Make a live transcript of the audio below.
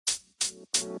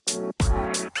You're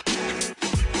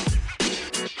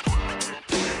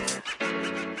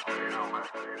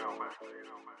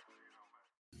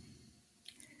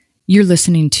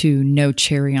listening to No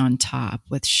Cherry on Top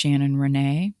with Shannon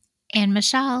Renee and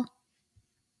Michelle.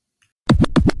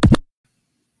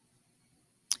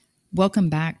 Welcome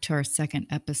back to our second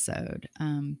episode.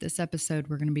 This episode,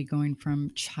 we're going to be going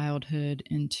from childhood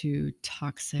into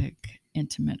toxic,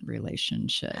 intimate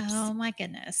relationships. Oh my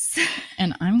goodness.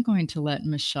 And I'm going to let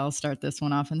Michelle start this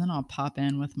one off, and then I'll pop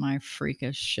in with my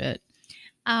freakish shit.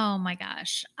 Oh my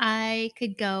gosh. I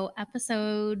could go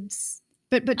episodes.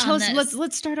 But tell us,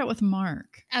 let's start out with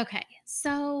Mark. Okay.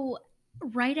 So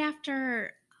right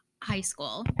after high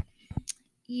school,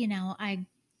 I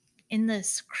in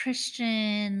this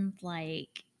Christian,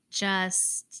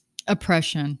 just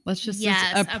oppression. Let's just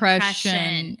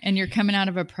oppression. And you're coming out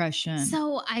of oppression.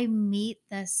 So I meet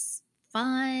this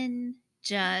fun,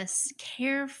 just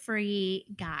carefree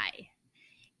guy.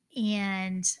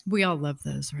 And we all love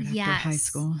those right after high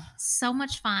school. So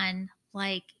much fun.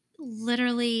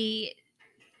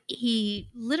 He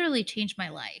literally changed my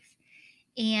life.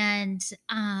 And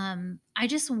I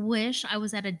just wish I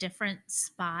was at a different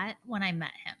spot when I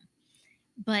met him.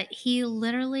 But he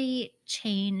literally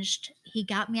changed. He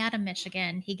got me out of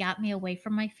Michigan. He got me away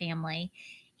from my family.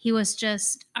 He was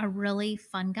just a really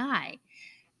fun guy.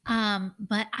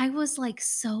 But I was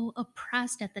so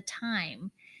oppressed at the time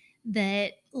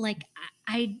that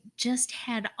I just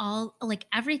had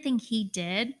everything he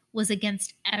did was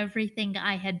against everything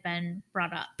I had been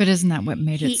brought up. But isn't that what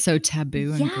made it so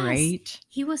taboo and great?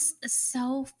 He was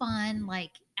so fun.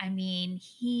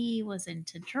 He was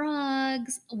into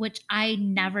drugs, which I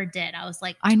never did. I was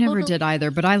I never did either,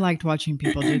 but I liked watching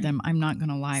people do them. I'm not going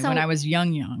to lie. When I was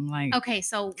young,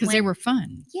 because they were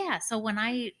fun. Yeah. So when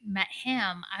I met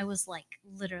him, I was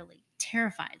literally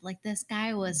terrified. This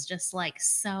guy was just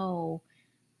so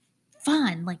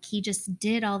fun. He just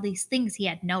did all these things. He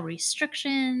had no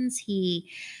restrictions.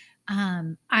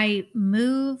 I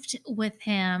moved with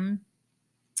him.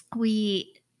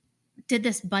 We did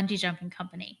this bungee jumping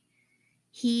company.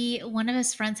 One of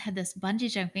his friends had this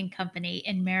bungee jumping company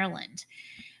in Maryland.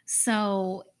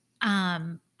 So,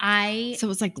 so it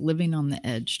was living on the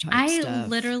edge type stuff. I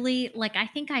literally, I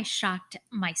think I shocked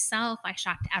myself. I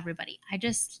shocked everybody. I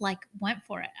just went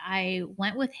for it. I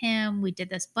went with him. We did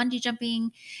this bungee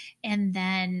jumping, and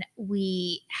then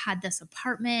we had this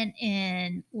apartment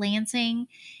in Lansing,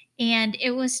 and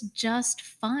it was just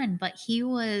fun. But he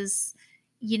was,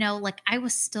 I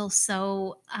was still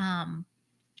so, I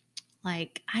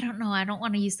don't know. I don't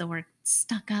want to use the word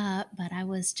stuck up, but I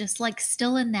was just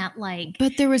still in that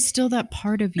But there was still that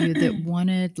part of you that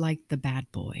wanted the bad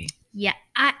boy. Yeah.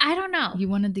 I don't know. You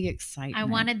wanted the excitement. I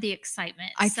wanted the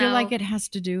excitement. I feel like it has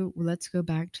to do, let's go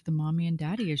back to the mommy and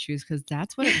daddy issues, because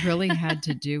that's what it really had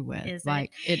to do with.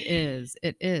 It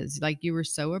is. You were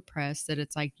so oppressed that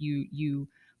it's you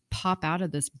pop out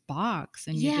of this box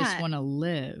and you just want to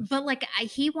live. But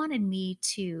he wanted me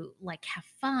to have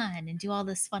fun and do all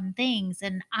this fun things,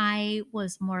 and I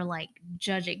was more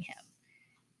judging him.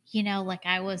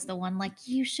 I was the one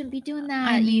you shouldn't be doing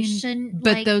that. You shouldn't.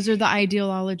 But those are the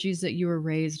ideologies that you were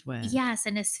raised with. Yes,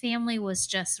 and his family was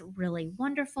just really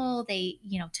wonderful. They,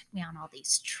 took me on all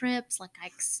these trips. I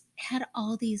had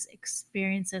all these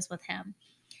experiences with him.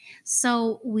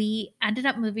 So we ended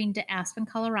up moving to Aspen,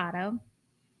 Colorado.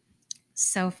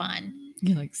 So fun.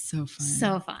 You're so fun.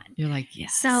 So fun. You're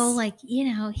yes. So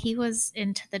he was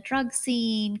into the drug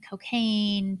scene,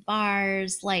 cocaine,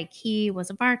 bars. He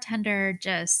was a bartender,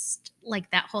 just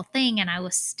that whole thing. And I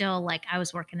was still I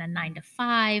was working a 9 to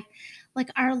 5.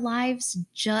 Our lives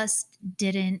just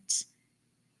didn't.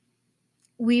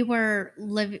 We were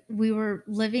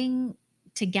living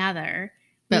together.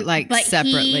 But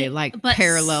separately,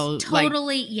 parallel.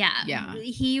 Totally, yeah.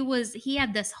 He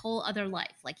had this whole other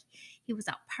life. He was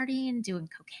out partying, doing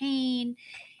cocaine,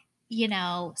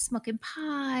 smoking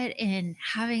pot and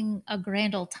having a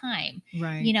grand old time.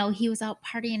 Right. He was out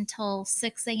partying until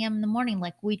 6 a.m. in the morning.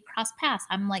 We'd cross paths.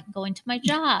 I'm going to my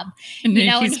job. And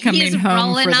then he's coming home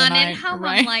rolling for the on night. in home.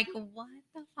 Right? I'm what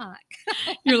the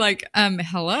fuck? You're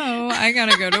hello, I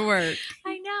gotta go to work.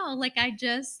 I know.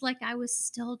 I was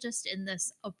still just in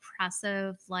this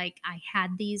oppressive, I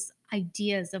had these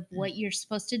ideas of what you're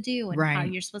supposed to do and how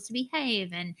you're supposed to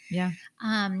behave. And,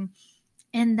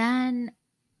 and then,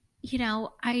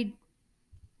 I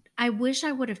wish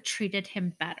I would have treated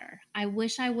him better. I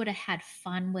wish I would have had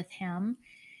fun with him.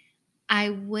 I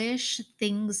wish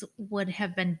things would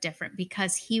have been different,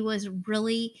 because he was a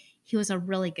really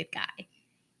good guy.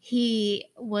 He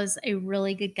was a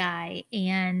really good guy,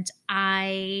 and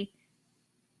I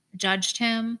judged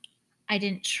him. I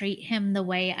didn't treat him the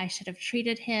way I should have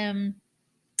treated him.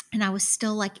 And I was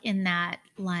still like in that,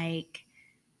 like,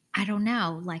 I don't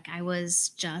know, like I was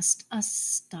just a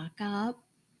stuck up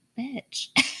bitch.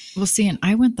 Well, see, and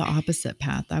I went the opposite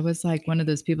path. I was like one of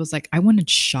those people's like, I wanted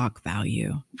shock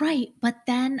value. Right. But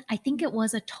then I think it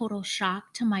was a total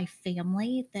shock to my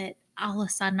family that all of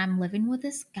a sudden I'm living with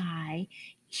this guy.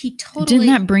 He totally. Didn't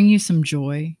that bring you some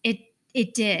joy? It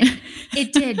did.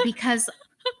 It did, because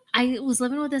I was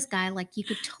living with this guy, like you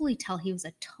could totally tell he was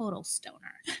a total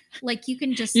stoner. Like you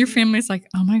can just. Your family's like,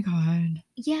 oh my God.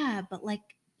 Yeah, but like,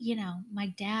 you know,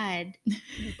 my dad,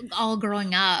 all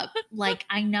growing up, like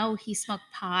I know he smoked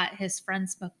pot, his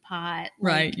friends smoked pot. Like,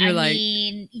 right. You're I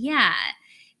mean, yeah,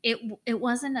 it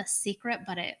wasn't a secret,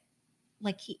 but it,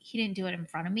 like he didn't do it in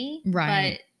front of me.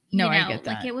 Right. But no, you know, I get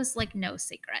that. like it was like no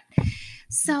secret.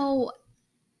 So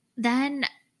then,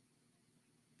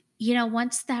 you know,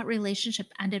 once that relationship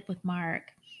ended with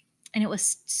Mark, and it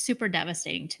was super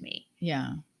devastating to me.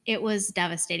 Yeah. It was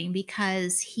devastating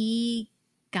because he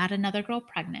got another girl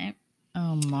pregnant.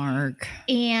 Oh, Mark.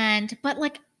 But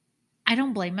like, I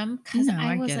don't blame him, because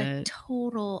I was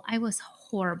I was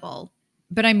horrible.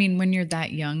 But I mean, when you're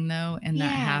that young though, and that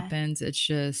happens, it's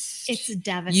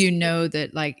devastating. You know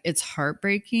that like it's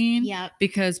heartbreaking. Yeah.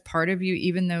 Because part of you,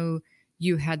 even though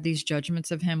you had these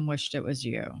judgments of him, wished it was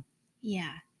you.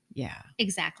 Yeah. Yeah.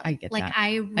 Exactly. I get like, that.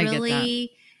 I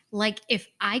really, like if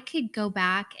I could go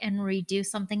back and redo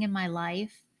something in my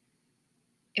life,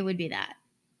 it would be that.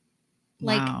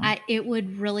 Wow. Like it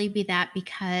would really be that,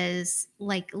 because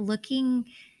like looking,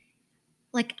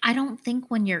 like I don't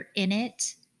think when you're in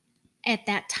it at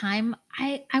that time,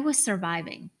 I was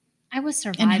surviving.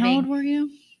 And how old were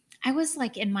you? I was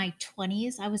like in my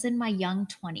 20s. I was in my young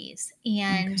 20s,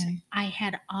 and I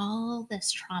had all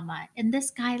this trauma. And this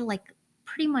guy like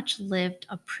pretty much lived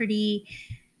a pretty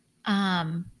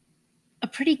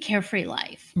carefree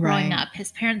life growing up.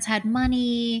 His parents had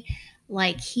money.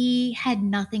 Like he had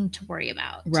nothing to worry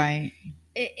about. Right.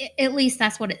 At least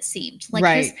that's what it seemed. Like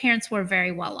his parents were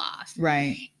very well off.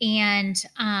 Right. And,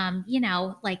 you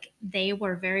know, like they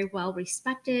were very well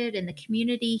respected in the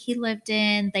community he lived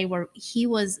in. He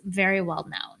was very well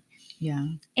known. Yeah.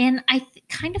 And I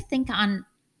kind of think on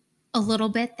a little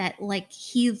bit that like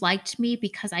he liked me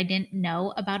because I didn't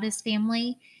know about his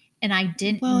family, and I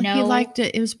didn't know. Well, he liked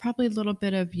it. It was probably a little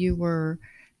bit of you were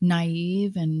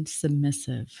naive and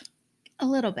submissive. A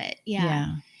little bit.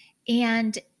 Yeah.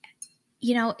 And,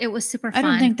 you know, it was super fun. I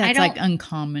don't think that's like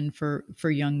uncommon for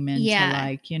young men to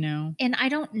like, you know. And I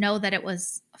don't know that it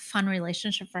was a fun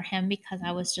relationship for him, because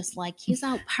I was just like, he's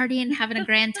out partying, having a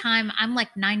grand time. I'm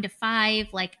like 9 to 5.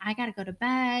 Like I got to go to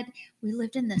bed. We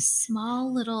lived in this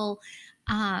small little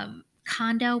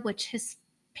condo, which his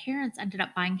parents ended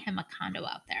up buying him a condo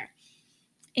out there.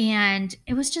 And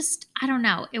it was just, I don't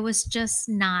know. It was just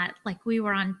not like, we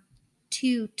were on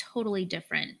 2 totally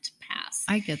different paths.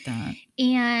 I get that.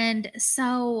 And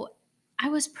so I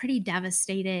was pretty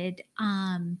devastated.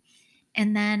 And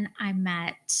then I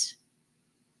met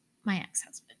my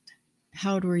ex-husband.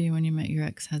 How old were you when you met your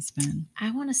ex-husband?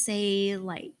 I want to say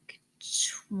like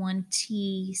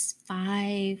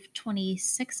 25,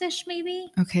 26-ish maybe.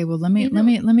 Okay, well let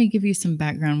me give you some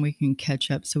background. We can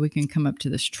catch up so we can come up to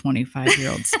this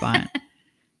 25-year-old spot.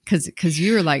 Because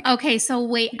you were like, okay, so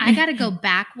wait, I got to go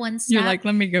back one step. You're like,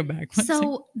 let me go back one step.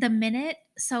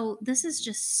 So this is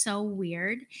just so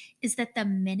weird, is that the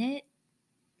minute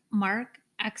Mark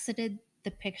exited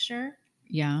the picture,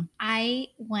 I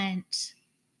went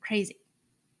crazy.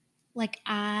 Like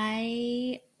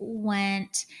I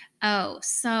went,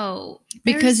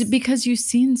 because you've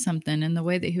seen something in the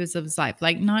way that he was of his life.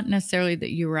 Like not necessarily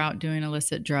that you were out doing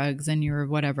illicit drugs and you were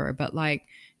whatever, but like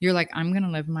you're like, I'm going to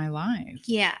live my life.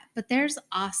 Yeah. But there's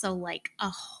also like a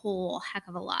whole heck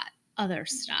of a lot other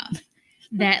stuff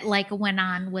that like went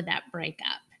on with that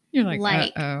breakup. You're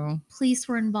like, uh-oh. Police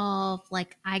were involved.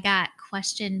 Like I got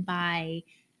questioned by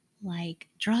like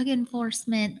drug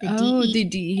enforcement, the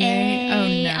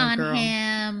DEA on girl.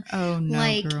 him. Oh no,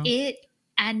 like girl. It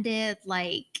ended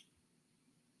like,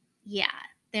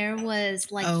 there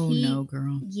was like, no,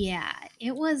 girl. Yeah,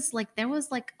 it was like, there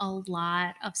was like a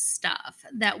lot of stuff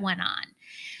that went on.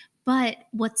 But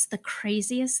what's the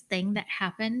craziest thing that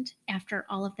happened after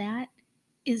all of that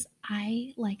is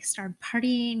I like started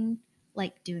partying,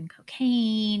 like doing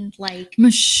cocaine, like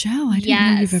Michelle, I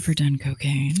didn't know you've ever done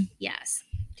cocaine. Yes.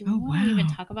 Do we want to even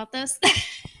talk about this?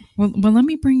 well, let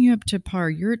me bring you up to par.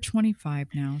 You're at 25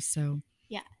 now, so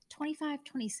 25,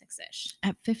 26-ish.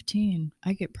 At 15,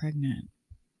 I get pregnant.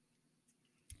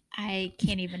 I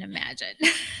can't even imagine.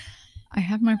 I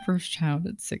have my first child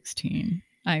at 16.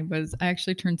 I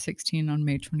actually turned 16 on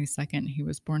May 22nd. He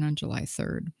was born on July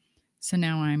 3rd. So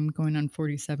now I'm going on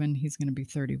 47. He's going to be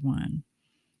 31.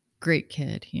 Great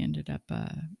kid. He ended up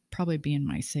probably being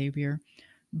my savior.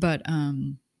 But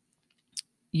mine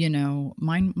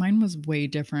was way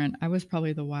different. I was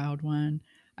probably the wild one.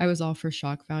 I was all for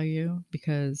shock value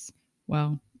because,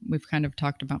 well, we've kind of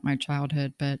talked about my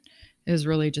childhood, but it was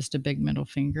really just a big middle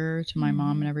finger to my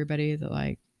mom and everybody that,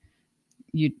 like,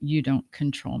 you don't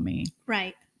control me.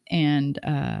 Right. And,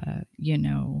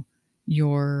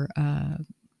 your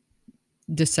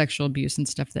the sexual abuse and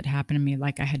stuff that happened to me,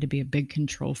 like I had to be a big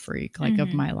control freak, like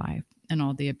of my life and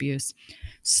all the abuse.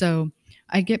 So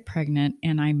I get pregnant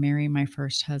and I marry my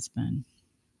first husband.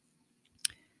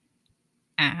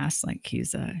 Ass, like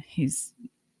he's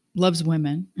loves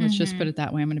women. Let's just put it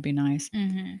that way. I'm going to be nice.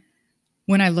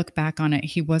 When I look back on it,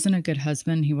 he wasn't a good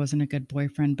husband. He wasn't a good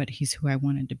boyfriend, but he's who I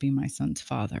wanted to be my son's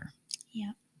father.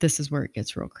 Yeah. This is where it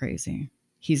gets real crazy.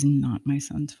 He's not my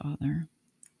son's father.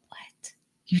 What?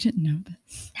 You didn't know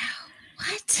this? No.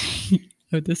 What?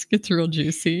 Oh, this gets real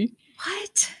juicy.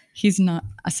 What? He's not.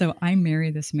 So I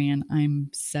marry this man. I'm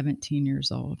 17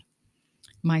 years old.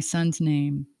 My son's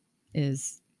name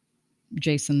is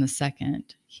Jason II.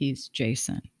 He's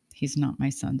Jason. He's not my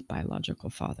son's biological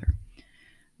father.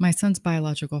 My son's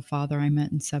biological father I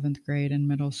met in 7th grade in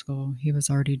middle school. He was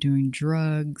already doing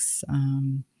drugs.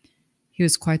 He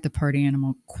was quite the party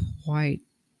animal. Quite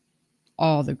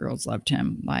all the girls loved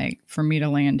him. Like, for me to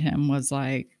land him was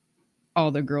like all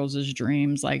the girls'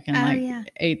 dreams, like in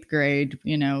 8th grade,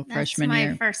 freshman year.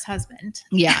 That's my first husband.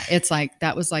 Yeah, it's like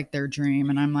that was like their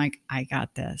dream. And I'm like, I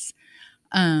got this.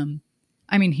 I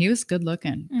mean, he was good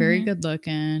looking, very good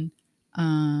looking.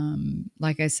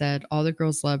 Like I said, all the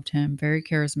girls loved him, very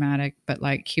charismatic, but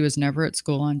like he was never at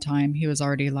school on time. He was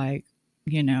already like,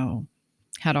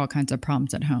 had all kinds of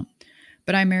problems at home.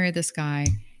 But I married this guy,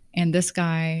 and this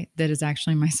guy that is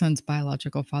actually my son's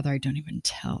biological father, I don't even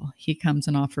tell. He comes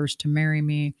and offers to marry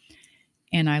me,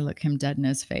 and I look him dead in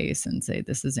his face and say,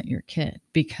 this isn't your kid.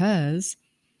 Because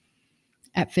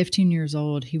at 15 years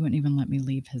old, he wouldn't even let me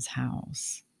leave his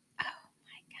house.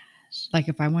 Like,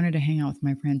 if I wanted to hang out with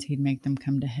my friends, he'd make them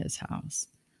come to his house.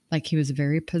 Like, he was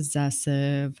very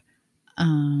possessive.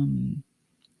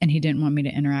 And he didn't want me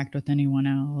to interact with anyone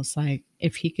else. Like,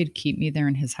 if he could keep me there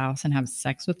in his house and have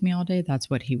sex with me all day, that's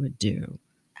what he would do.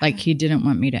 Like, he didn't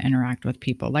want me to interact with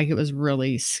people. Like, it was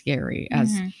really scary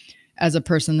as a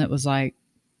person that was like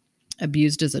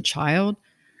abused as a child.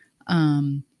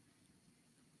 I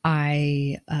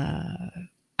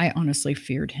honestly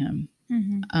feared him.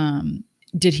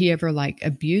 Did he ever like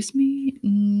abuse me?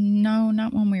 No,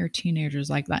 not when we were teenagers.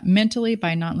 Like that mentally,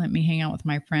 by not letting me hang out with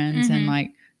my friends and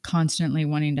like constantly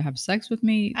wanting to have sex with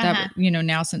me. That,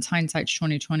 now since hindsight's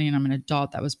 2020 and I'm an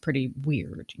adult, that was pretty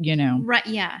weird, Right.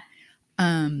 Yeah.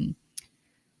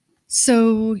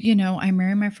 So, I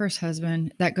marry my first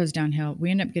husband. That goes downhill.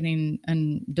 We end up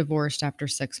getting divorced after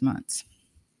 6 months.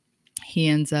 He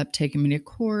ends up taking me to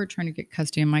court, trying to get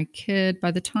custody of my kid.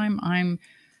 By the time I'm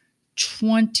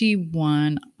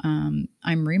 21,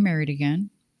 I'm remarried again.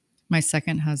 My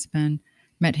second husband,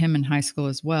 met him in high school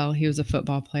as well. He was a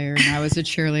football player and I was a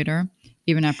cheerleader,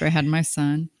 even after I had my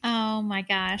son. Oh my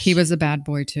gosh. He was a bad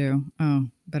boy too. Oh,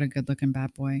 but a good looking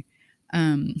bad boy.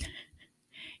 And,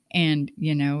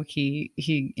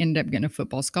 he ended up getting a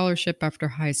football scholarship after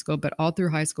high school, but all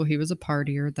through high school, he was a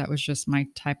partier. That was just my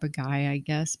type of guy, I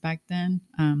guess, back then,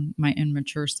 my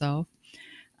immature self.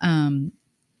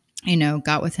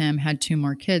 Got with him, had 2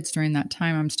 more kids during that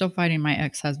time. I'm still fighting my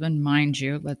ex-husband, mind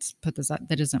you. Let's put this out.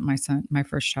 That isn't my son, my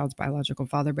first child's biological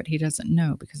father, but he doesn't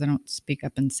know because I don't speak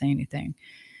up and say anything.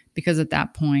 Because at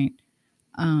that point,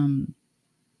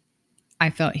 I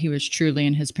felt he was truly,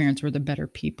 and his parents were the better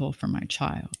people for my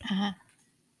child.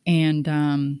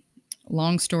 And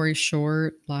long story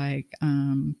short, my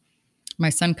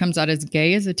son comes out as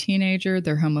gay as a teenager.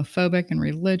 They're homophobic and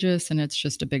religious, and it's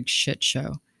just a big shit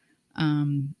show.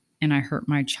 And I hurt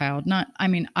my child.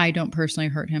 I don't personally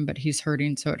hurt him, but he's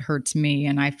hurting, so it hurts me.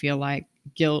 And I feel like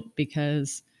guilt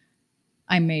because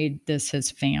I made this his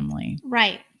family.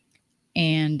 Right.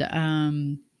 And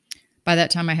by that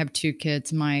time, I have 2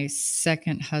 kids. My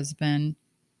second husband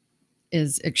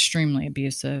is extremely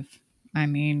abusive.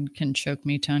 Can choke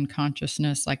me to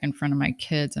unconsciousness, like in front of my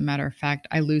kids. A matter of fact,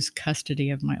 I lose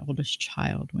custody of my oldest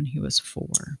child when he was 4.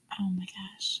 Oh my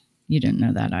gosh. You didn't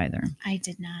know that either. I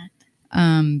did not.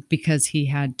 Because he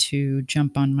had to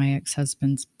jump on my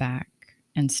ex-husband's back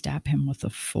and stab him with a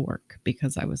fork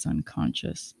because I was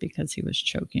unconscious because he was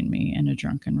choking me in a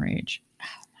drunken rage.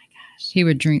 Oh my gosh. He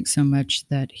would drink so much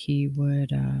that he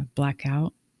would black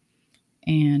out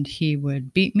And he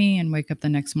would beat me and wake up the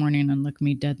next morning and look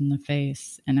me dead in the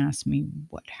face and ask me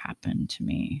what happened to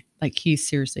me. Like, he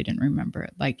seriously didn't remember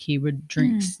it. Like, he would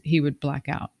drink, he would black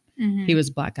out. He was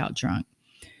blackout drunk.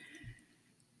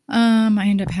 I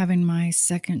ended up having my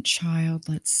second child.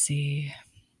 Let's see.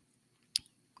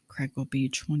 Craig will be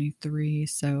 23.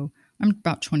 So I'm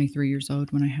about 23 years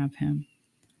old when I have him.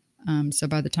 So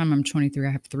by the time I'm 23,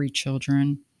 I have 3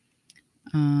 children.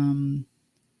 And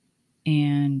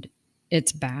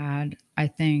it's bad. I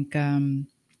think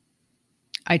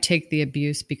I take the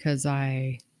abuse because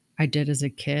I did as a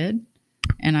kid.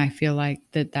 And I feel like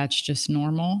that's just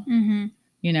normal.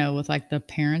 You know, with like the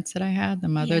parents that I had, the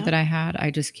mother that I had, I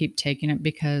just keep taking it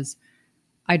because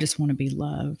I just want to be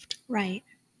loved. Right.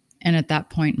 And at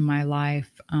that point in my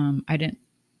life, I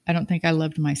don't think I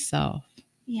loved myself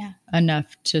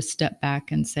enough to step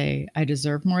back and say, I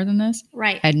deserve more than this.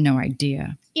 Right. I had no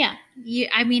idea. Yeah.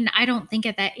 I mean, I don't think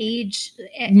at that age,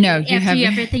 no,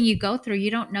 everything you go through,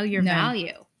 you don't know your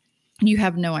value. You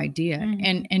have no idea.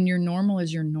 And your normal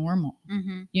is your normal.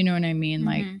 You know what I mean?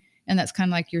 Like, and that's kind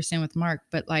of like you're saying with Mark,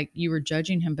 but like you were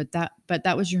judging him, but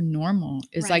that was your normal.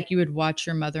 It's like you would watch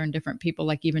your mother and different people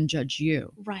like even judge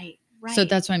you. Right. So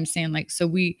that's what I'm saying. Like, so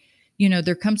we, you know,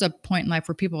 there comes a point in life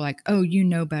where people are like, oh, you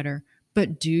know better,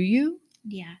 but do you?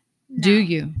 Yeah. No. Do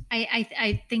you?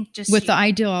 I think just with the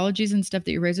ideologies and stuff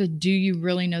that you're raised with, do you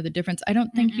really know the difference? I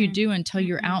don't think you do until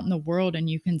you're out in the world and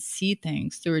you can see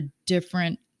things through a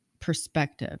different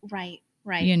perspective. Right.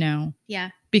 Right. You know?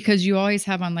 Yeah. Because you always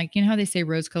have on, like, you know how they say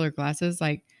rose colored glasses?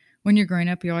 Like when you're growing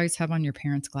up, you always have on your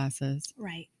parents' glasses.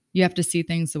 Right. You have to see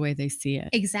things the way they see it.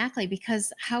 Exactly.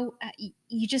 Because how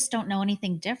you just don't know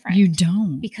anything different. You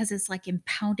don't. Because it's like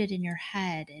impounded in your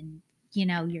head and, you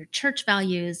know, your church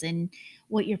values and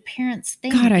what your parents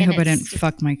think. God, I hope I didn't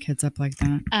fuck my kids up like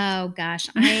that. Oh gosh,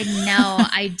 I know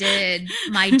I did.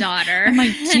 My daughter. I'm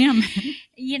like, damn.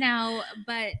 You know,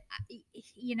 but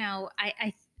you know,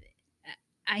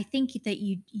 I think that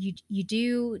you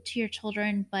do to your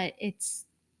children, but it's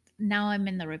now I'm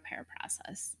in the repair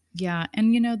process. Yeah.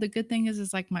 And you know, the good thing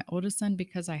is like my oldest son,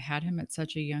 because I had him at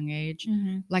such a young age,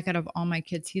 like out of all my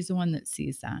kids, he's the one that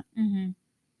sees that.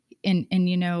 And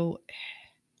you know,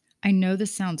 I know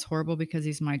this sounds horrible because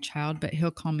he's my child, but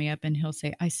he'll call me up and he'll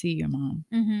say, I see you,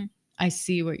 Mom. I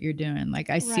see what you're doing. Like,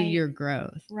 I see your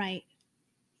growth. Right.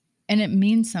 And it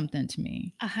means something to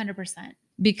me. 100%.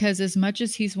 Because as much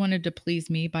as he's wanted to please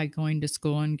me by going to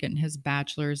school and getting his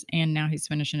bachelor's, and now he's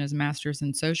finishing his master's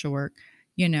in social work,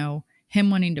 you know,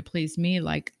 him wanting to please me,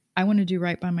 like, I want to do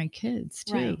right by my kids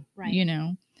too. Right. You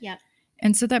know? Yep.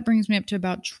 And so that brings me up to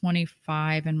about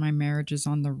 25, and my marriage is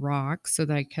on the rocks so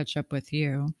that I catch up with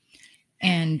you.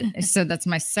 And so that's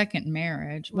my second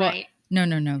marriage. Well, right. No.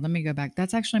 Let me go back.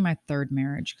 That's actually my third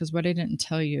marriage, because what I didn't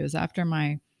tell you is after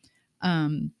my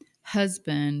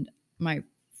husband, my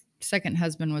second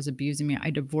husband was abusing me, I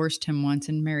divorced him once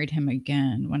and married him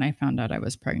again when I found out I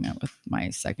was pregnant with my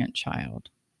second child.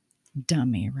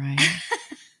 Dummy, right?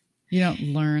 You don't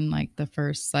learn like the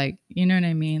first, like, you know what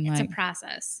I mean? It's like a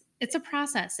process. It's a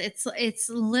process. It's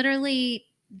literally,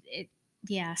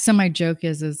 yeah. So my joke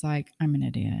is like, I'm an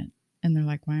idiot. And they're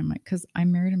like, why am I? Because I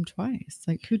married him twice.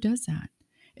 Like, who does that?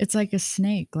 It's like a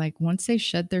snake. Like, once they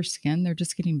shed their skin, they're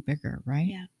just getting bigger, right?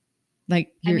 Yeah.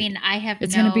 Like, I mean, I have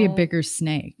it's going to be a bigger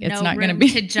snake. It's no not going to room be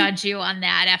to judge you on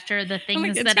that after the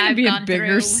things like, that I've gone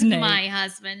through snake. with my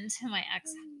husband, my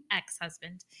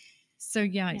ex-husband. So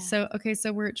yeah. So okay.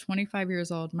 So we're at 25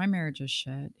 years old. My marriage is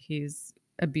shit. He's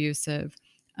abusive.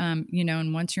 You know,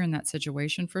 and once you're in that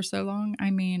situation for so long,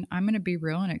 I mean, I'm going to be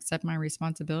real and accept my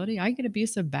responsibility. I get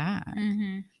abusive back.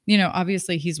 You know,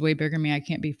 obviously he's way bigger than me. I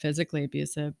can't be physically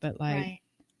abusive, but like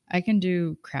I can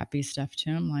do crappy stuff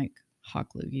to him, like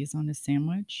hawk loogies on his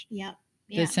sandwich. Yep.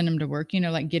 To send him to work, you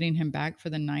know, like getting him back for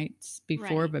the nights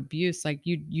before of abuse. Like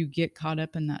you get caught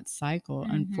up in that cycle,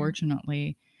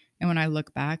 unfortunately. And when I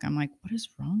look back, I'm like, what is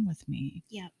wrong with me?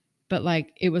 Yeah. But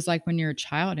like, it was like when you're a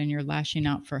child and you're lashing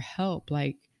out for help,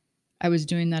 like I was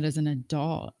doing that as an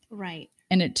adult. Right.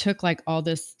 And it took like all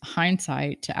this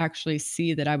hindsight to actually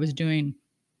see that I was doing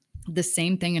the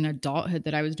same thing in adulthood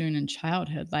that I was doing in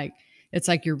childhood. Like, it's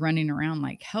like you're running around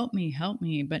like, help me.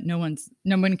 But no one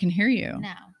can hear you.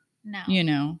 No. You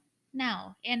know?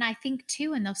 No. And I think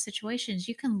too, in those situations,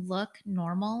 you can look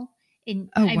normal.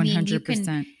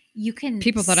 100%. You can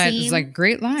people thought I was like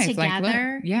great life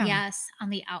together, like, yeah. Yes, on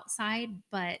the outside,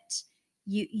 but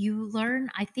you learn.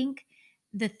 I think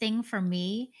the thing for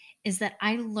me is that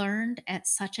I learned at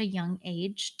such a young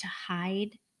age to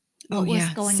hide what was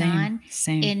going on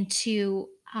and to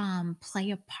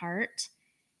play a part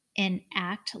and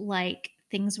act like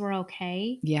things were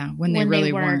okay. Yeah, when they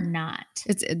really were weren't. not.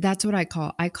 That's what I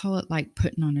call it like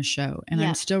putting on a show. And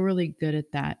I'm still really good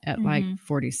at that at like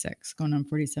 46, going on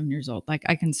 47 years old. Like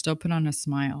I can still put on a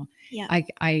smile. Yeah.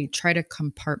 I try to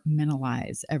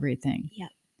compartmentalize everything. Yeah.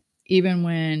 Even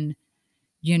when,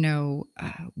 you know,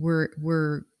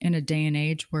 we're in a day and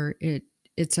age where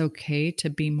it's okay to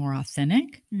be more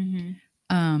authentic.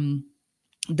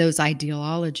 Those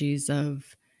ideologies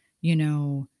of, you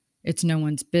know, it's no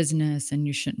one's business and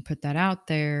you shouldn't put that out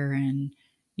there, and,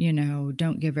 you know,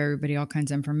 don't give everybody all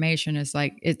kinds of information. It's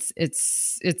like it's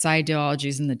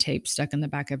ideologies and the tape stuck in the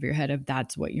back of your head of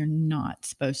that's what you're not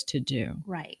supposed to do.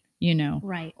 Right. You know.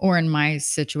 Right. Or in my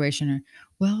situation,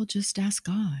 well, just ask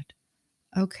God.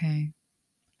 Okay.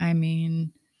 I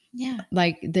mean, yeah,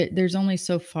 like there's only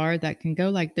so far that can go.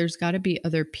 Like there's got to be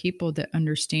other people that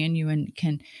understand you and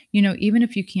can, you know, even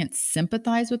if you can't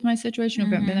sympathize with my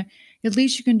situation, at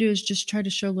least you can do is just try to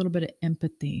show a little bit of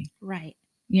empathy. Right.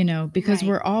 You know, because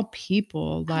we're all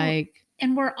people, like.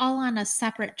 And we're all on a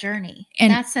separate journey.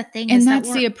 And that's the thing. And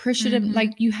that's the appreciative, like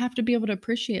you have to be able to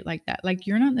appreciate like that. Like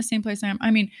you're not in the same place I am.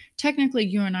 I mean, technically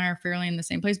you and I are fairly in the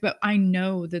same place, but I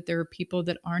know that there are people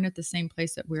that aren't at the same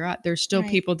place that we're at. There's still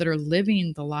people that are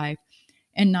living the life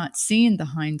and not seeing the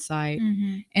hindsight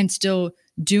and still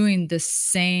doing the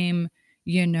same,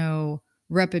 you know,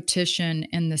 repetition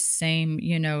and the same,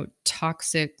 you know,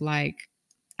 toxic like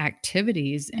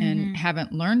activities and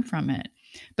haven't learned from it.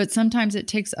 But sometimes it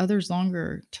takes others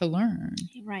longer to learn.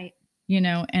 Right. You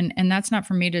know, and that's not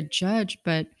for me to judge,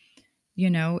 but you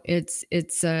know, it's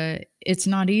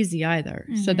not easy either.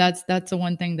 So that's the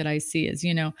one thing that I see is,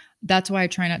 you know, that's why I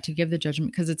try not to give the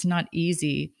judgment, because it's not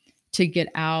easy to get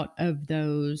out of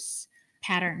those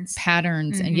patterns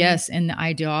and yes, and the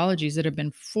ideologies that have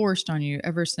been forced on you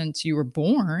ever since you were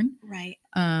born. Right.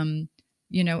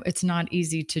 You know, it's not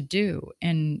easy to do,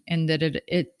 and that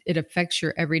it affects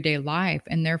your everyday life,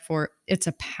 and therefore it's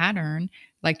a pattern,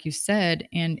 like you said,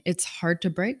 and it's hard to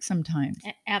break sometimes.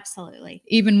 Absolutely.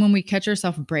 Even when we catch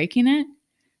ourselves breaking it,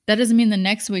 that doesn't mean the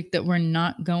next week that we're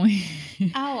not going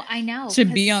oh, I know. to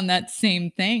be on that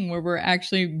same thing where we're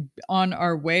actually on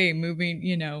our way moving,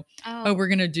 you know, oh we're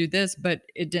going to do this, but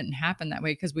it didn't happen that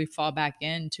way because we fall back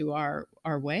into our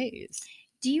ways.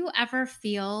 Do you ever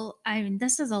feel, I mean,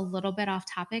 this is a little bit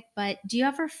off topic, but do you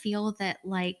ever feel that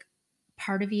like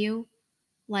part of you,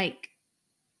 like,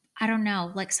 I don't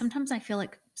know, like sometimes I feel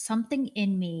like something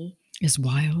in me is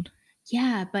wild.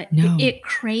 Yeah, but no. it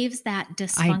craves that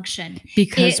dysfunction.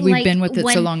 Because we've been with it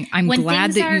so long. I'm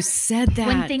glad that you said that.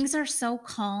 When things are so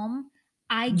calm,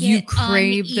 I get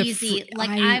uneasy.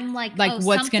 I'm like, oh,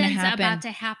 what's going to happen? About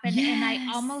to happen. Yes. And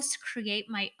I almost create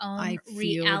my own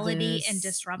reality and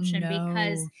disruption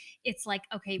because it's like,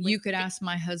 okay. You could ask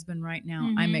my husband right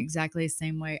now. I'm exactly the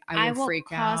same way. I will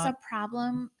freak out. Cause a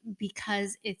problem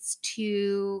because it's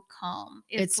too calm.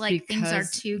 It's like because, things are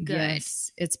too good.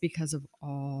 Yes, it's because of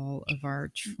all of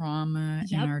our trauma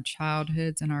in our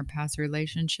childhoods and our past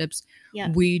relationships.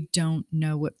 Yep. We don't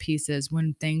know what peace is.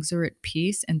 When things are at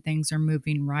peace and things are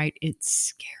moving right, it's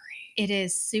scary. It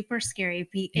is super scary.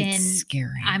 It's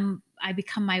scary. I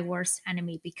become my worst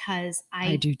enemy because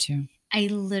I do too. I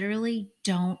literally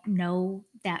don't know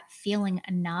that feeling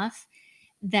enough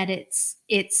that it's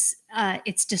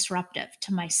disruptive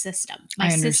to my system. My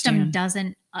system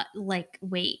doesn't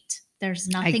wait. There's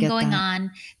nothing going on.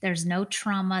 There's no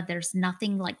trauma. There's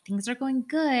nothing, like things are going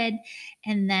good.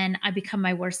 And then I become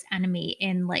my worst enemy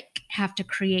and like have to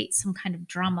create some kind of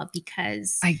drama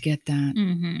because I get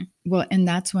that. Well, and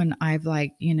that's when I've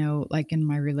like, you know, like in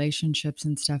my relationships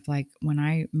and stuff, like when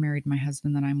I married my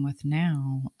husband that I'm with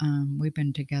now, we've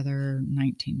been together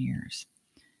 19 years.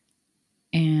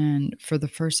 And for the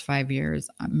first 5 years,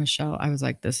 Michelle, I was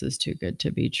like, this is too good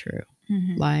to be true.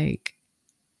 Like,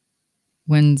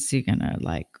 when's he gonna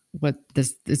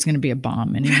it's gonna be a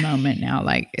bomb any moment now?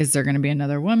 Like, is there gonna be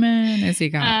another woman? Is he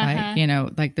got like, you know,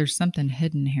 like there's something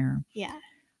hidden here. Yeah.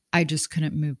 I just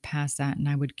couldn't move past that. And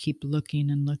I would keep looking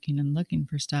and looking and looking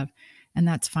for stuff. And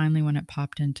that's finally when it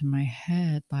popped into my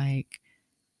head, like,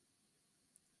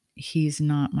 he's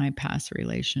not my past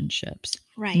relationships.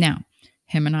 Right. Now,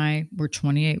 him and I were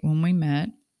 28 when we met.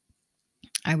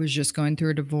 I was just going through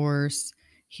a divorce.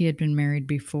 He had been married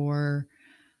before.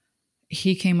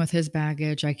 He came with his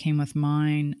baggage. I came with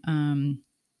mine.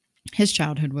 His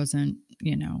childhood wasn't,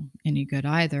 you know, any good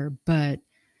either. But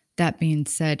that being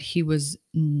said, he was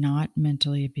not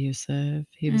mentally abusive.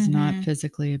 He was not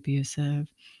physically abusive.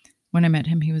 When I met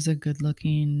him, he was a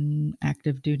good-looking,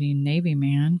 active-duty Navy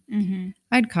man.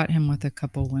 I'd caught him with a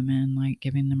couple women, like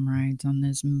giving them rides on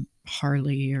this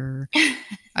Harley, or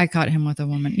I caught him with a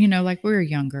woman, you know, like we were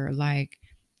younger, like,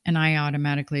 And I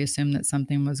automatically assumed that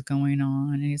something was going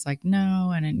on. And he's like,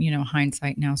 no. And then,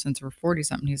 hindsight now, since we're 40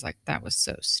 something, he's like, that was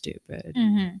so stupid.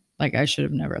 Mm-hmm. Like, I should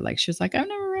have never, she was like, I've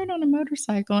never rode on a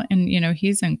motorcycle. And,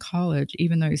 he's in college,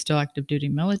 even though he's still active duty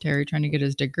military, trying to get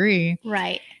his degree.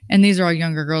 Right. And these are all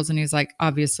younger girls. And he's like,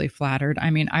 obviously flattered.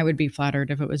 I mean, I would be flattered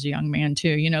if it was a young man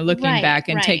too, looking back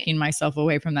and taking myself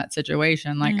away from that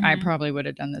situation. Like, I probably would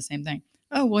have done the same thing.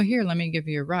 Oh, well, here, let me give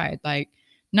you a ride. Like,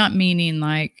 not meaning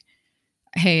like,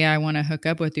 hey, I want to hook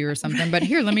up with you or something, but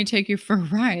here, let me take you for a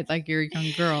ride. Like, you're a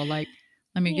young girl. Like,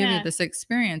 let me give you this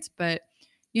experience. But,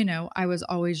 I was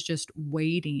always just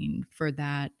waiting for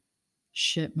that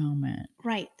shit moment.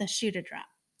 Right. The shoe to drop.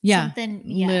 Yeah. Something.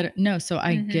 Yeah. No. So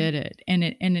I get it. And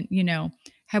it,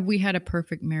 have we had a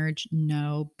perfect marriage?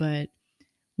 No. But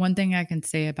one thing I can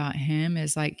say about him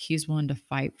is like, he's willing to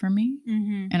fight for me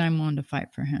and I'm willing to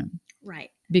fight for him. Right.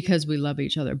 Because we love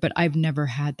each other. But I've never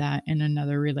had that in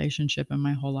another relationship in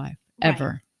my whole life,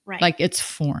 ever. Right. Like, it's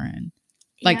foreign.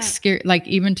 Like, scary. Like,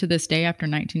 even to this day, after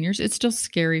 19 years, it's still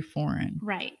scary foreign.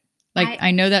 Right. Like,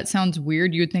 I know that sounds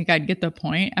weird. You'd think I'd get the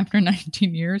point after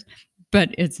 19 years, but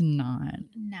it's not.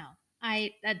 No,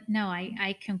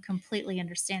 I can completely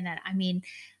understand that. I mean,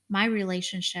 my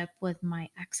relationship with my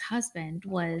ex-husband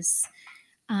was,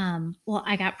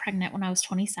 I got pregnant when I was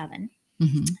 27.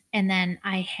 And then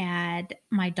I had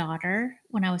my daughter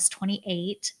when I was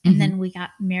 28. And then we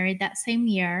got married that same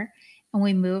year. And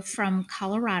we moved from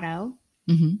Colorado.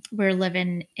 We're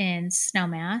living in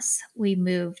Snowmass. We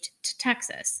moved to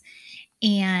Texas.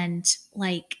 And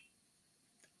like,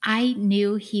 I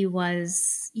knew he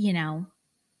was,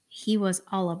 he was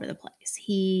all over the place.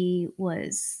 He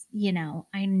was,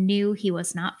 I knew he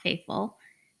was not faithful,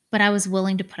 but I was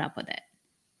willing to put up with it.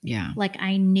 Yeah. Like,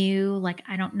 I knew, like,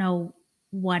 I don't know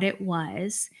what it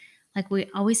was. Like, we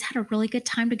always had a really good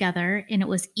time together and it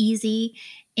was easy.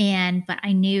 But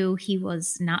I knew he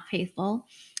was not faithful.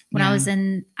 When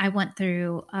I went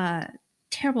through a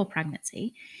terrible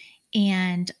pregnancy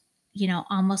and,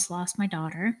 almost lost my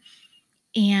daughter.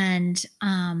 And,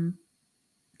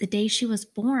 the day she was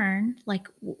born, like,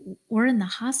 we're in the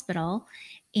hospital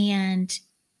and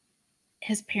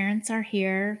his parents are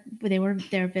here.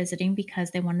 They're visiting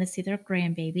because they wanted to see their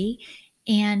grandbaby.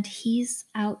 And he's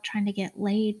out trying to get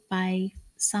laid by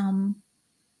some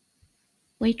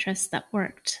waitress that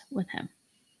worked with him.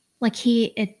 Like,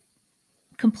 it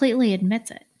completely admits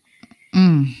it.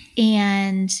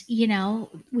 And,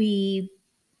 we,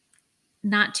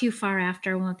 not too far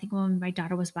after, I think when my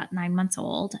daughter was about 9 months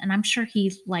old, and I'm sure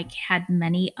he like had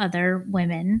many other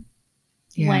women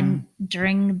when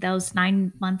during those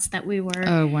 9 months that we were.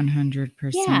 Oh, 100%.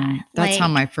 Yeah, that's how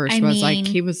my first was. Like,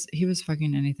 he was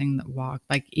fucking anything that walked.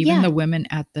 Like, even the women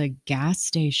at the gas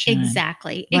station.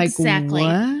 Exactly. Like, exactly.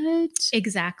 What?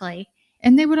 Exactly.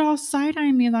 And they would all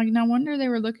side-eye me. Like, no wonder they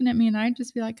were looking at me, and I'd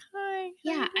just be like, hi.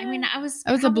 Yeah. Hi. I mean, I was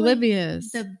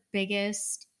oblivious. The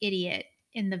biggest idiot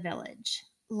in the village.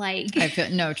 Like, I feel,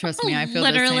 no, trust me, I feel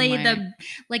literally the same way.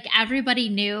 Like, everybody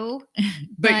knew,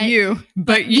 but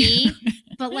me,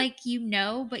 but like,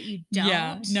 but you don't.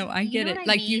 Yeah, no, I get it.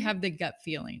 Like, you have the gut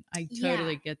feeling. I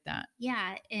totally get that.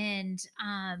 Yeah, and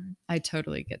I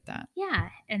totally get that. Yeah,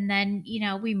 and then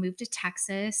we moved to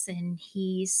Texas, and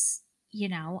he's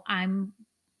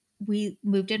we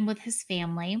moved in with his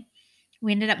family.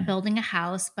 We ended up building a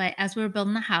house, but as we were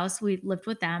building the house, we lived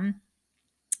with them.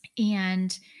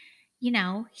 And,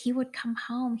 he would come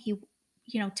home. He,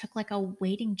 took like a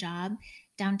waiting job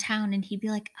downtown and he'd be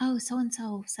like, oh,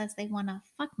 so-and-so says they want to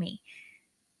fuck me.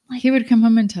 Like, he would come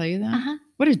home and tell you that? Uh-huh.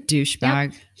 What a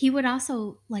douchebag. Yep. He would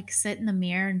also like sit in the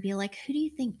mirror and be like, who do you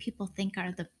think people think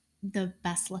are the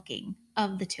best looking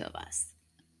of the two of us?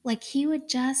 Like, he would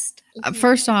just.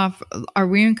 First off, are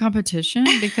we in competition?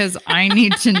 Because I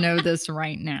need to know this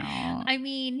right now. I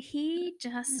mean, he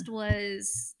just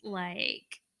was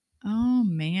like. Oh,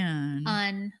 man.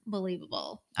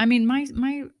 Unbelievable. I mean, my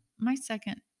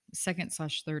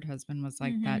second/third husband was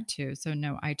like that too. So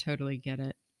no, I totally get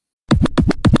it.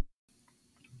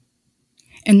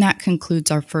 And that concludes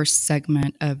our first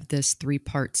segment of this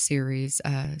 3-part series.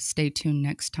 Stay tuned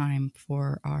next time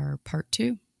for our part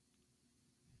 2.